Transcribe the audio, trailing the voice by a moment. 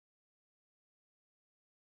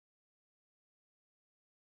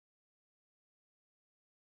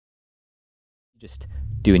Just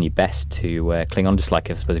doing your best to cling on, just like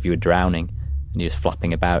I suppose if you were drowning and you're just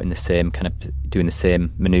flapping about in the same kind of doing the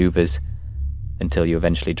same manoeuvres until you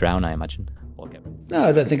eventually drown, I imagine. No,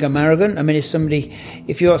 I don't think I'm arrogant. I mean,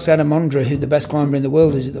 if you ask Adam Ondra who the best climber in the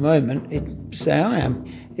world is at the moment, he'd say I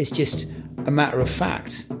am. It's just a matter of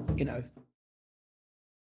fact, you know.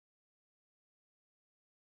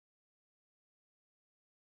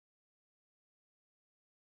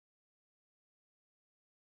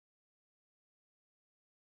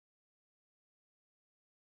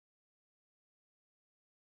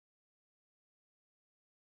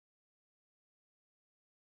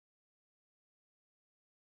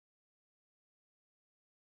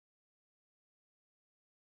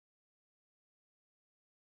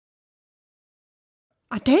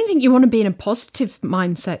 I don't think you want to be in a positive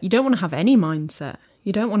mindset. You don't want to have any mindset.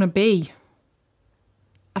 You don't want to be.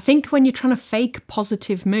 I think when you're trying to fake a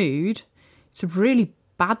positive mood, it's a really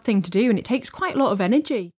bad thing to do, and it takes quite a lot of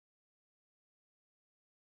energy.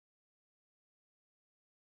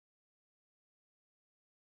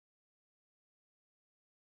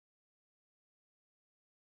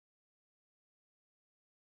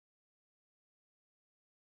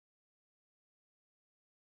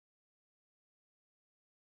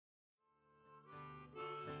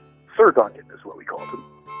 Sir Duncan is what we called him.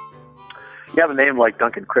 You have a name like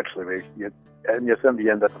Duncan Critchley, and Yosemite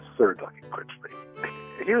ends up as Sir Duncan Critchley.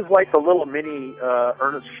 He was like the little mini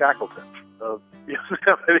Ernest Shackleton of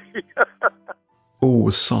Yosemite. All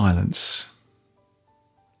was silence.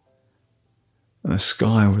 And the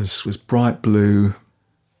sky was bright blue.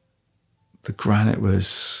 The granite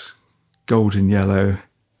was golden yellow.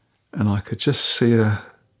 And I could just see a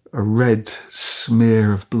red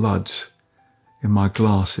smear of blood in my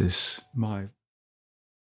glasses. My